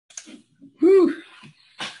Whew.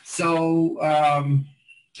 So,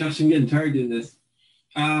 gosh, I'm getting tired doing this.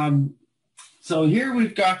 So here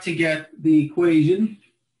we've got to get the equation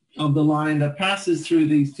of the line that passes through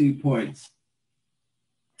these 2 points.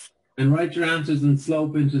 And write your answers in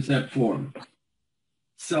slope-intercept form.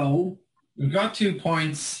 So we've got 2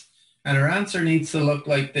 points, and our answer needs to look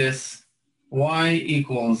like this. Y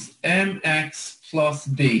equals mx plus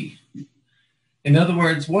b. In other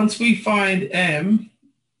words, once we find m,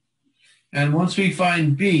 and once we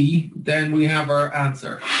find b, then we have our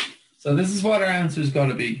answer. So this is what our answer is going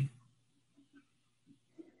to be.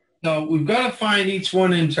 So we've got to find each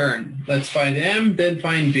one in turn. Let's find m, then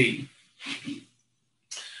find b.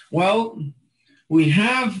 Well, we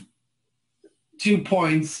have 2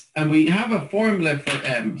 points, and we have a formula for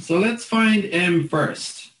m. So let's find m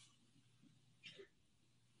first.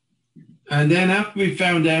 And then after we've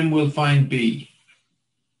found m, we'll find b.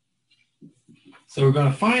 So we're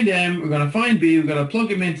going to find m, we're going to find b, we're going to plug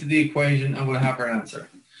them into the equation, and we'll have our answer.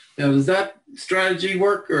 Now, does that strategy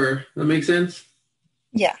work, or does that make sense?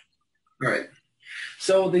 Yeah. All right.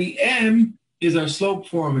 So the m is our slope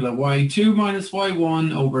formula, y2 minus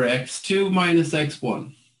y1 over x2 minus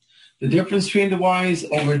x1. The difference between the y's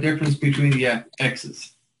over the difference between the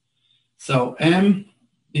x's. So m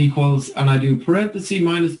equals, and I do parenthesis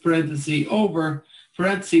minus parenthesis over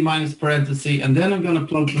parenthesis minus parenthesis, and then I'm going to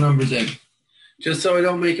plug the numbers in, just so I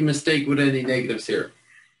don't make a mistake with any negatives here.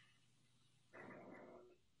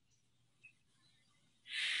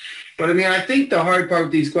 But I mean, I think the hard part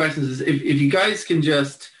with these questions is if you guys can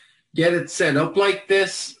just get it set up like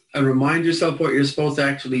this and remind yourself what you're supposed to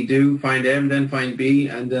actually do, find m, then find b,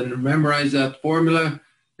 and then memorize that formula,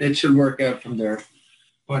 it should work out from there.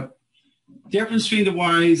 But difference between the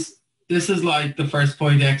y's, this is like the first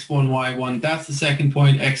point, x1, y1. That's the second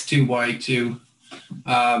point, x2,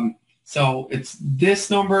 y2. So it's this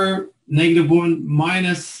number, -1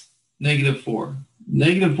 minus -4.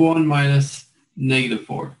 -1 minus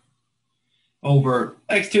 -4. Over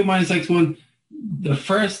x2 minus x1,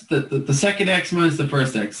 the second x minus the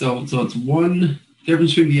first x. So it's 1,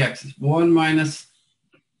 difference between the x's, 1 minus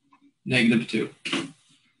 -2.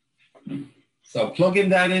 So plugging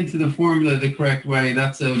that into the formula the correct way,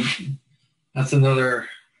 that's another,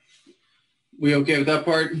 we okay with that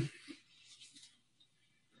part?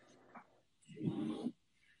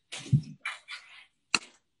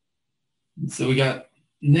 So we got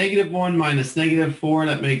 -1 minus -4,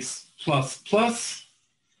 that makes plus.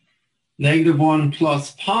 -1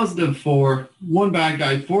 plus +4, 1 bad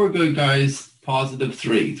guy, 4 good guys,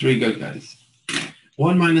 +3, 3 good guys.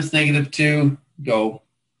 1 minus -2, go,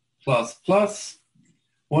 plus.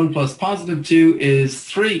 1 plus +2 is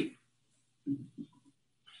 3.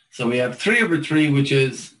 So we have 3 over 3, which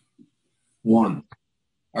is 1.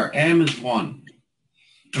 Our m is 1.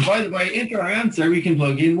 And by the way, into our answer, we can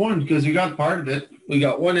plug in 1 because we got part of it. We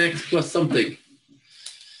got 1x plus something.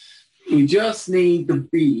 We just need the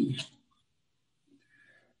b.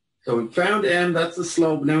 So we found m, that's the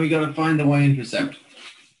slope. Now we got to find the y-intercept.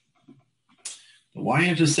 The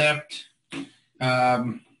y-intercept,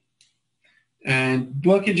 and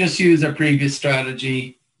we can just use our previous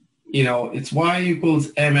strategy. You know, it's y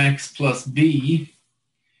equals mx plus b,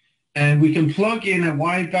 and we can plug in a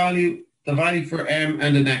y value, the value for m,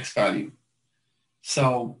 and an x value.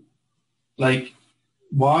 So, like,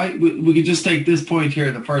 y, we could just take this point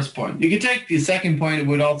here, the first point. You could take the second point, it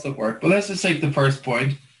would also work, but let's just take the first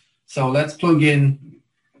point. So let's plug in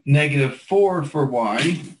 -4 for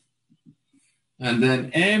y, and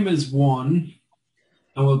then m is 1,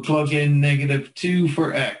 and we'll plug in -2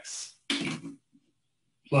 for x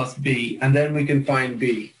plus b, and then we can find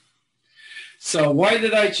b. So why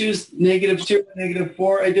did I choose -2 and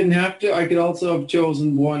 -4? I didn't have to. I could also have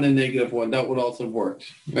chosen 1 and -1. That would also have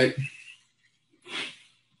worked, right?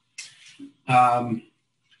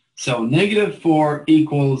 So -4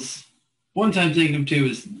 equals 1 times -2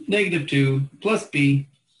 is -2 plus b,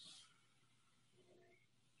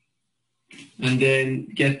 and then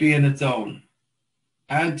get b on its own.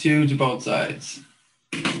 Add 2 to both sides.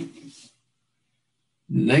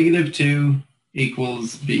 -2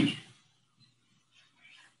 equals b.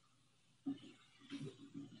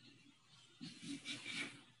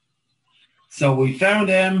 So we found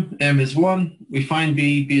m, m is 1. We find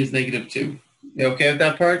b, b is -2. You okay with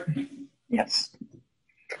that part? Yes.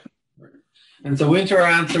 And so into our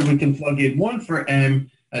answer, we can plug in 1 for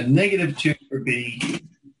m and -2 for b.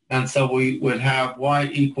 And so we would have y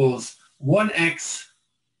equals 1x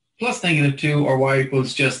plus -2, or y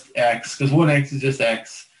equals just x, because 1x is just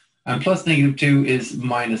x. And plus -2 is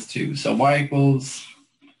 -2. So y equals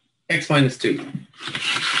x minus 2.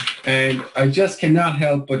 And I just cannot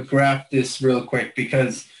help but graph this real quick,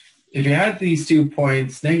 because if you had these 2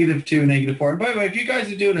 points, -2, -4, and by the way, if you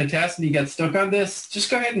guys are doing a test and you get stuck on this, just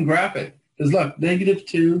go ahead and graph it. Because look,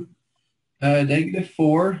 -2,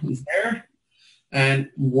 -4 is there, and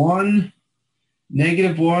 1,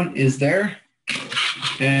 -1 is there.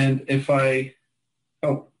 And if I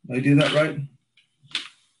do that right?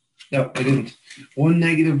 No, I didn't. 1,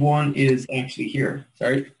 -1 is actually here.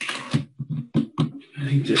 Sorry. I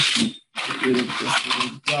think just get rid of this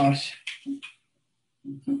little dot.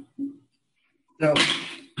 So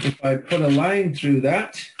if I put a line through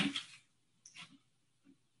that,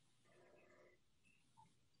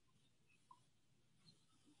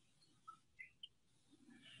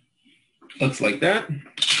 looks like that.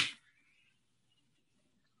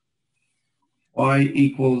 Y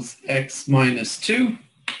equals x minus 2.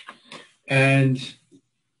 And,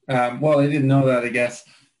 well, I didn't know that, I guess.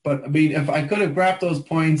 But, I mean, if I could have graphed those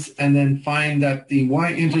points and then find that the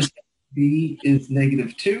y-intercept b is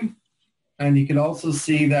 -2. And you can also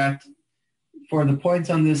see that for the points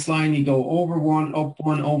on this line, you go over 1, up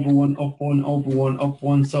 1, over 1, up 1, over 1, up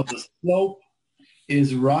 1. So the slope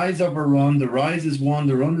is rise over run. The rise is 1,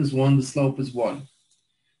 the run is 1, the slope is 1.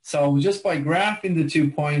 So just by graphing the 2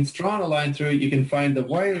 points, drawing a line through it, you can find the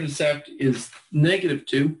y-intercept is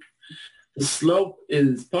 -2. The slope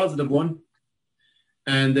is +1.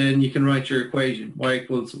 And then you can write your equation, y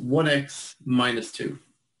equals 1x minus 2.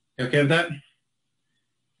 Okay with that?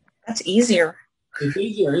 That's easier. It's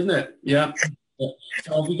easier, isn't it? Yeah.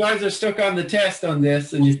 So if you guys are stuck on the test on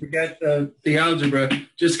this and you forget the algebra,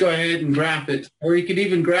 just go ahead and graph it. Or you could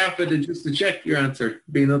even graph it and just to check your answer.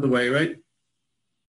 Be another way, right?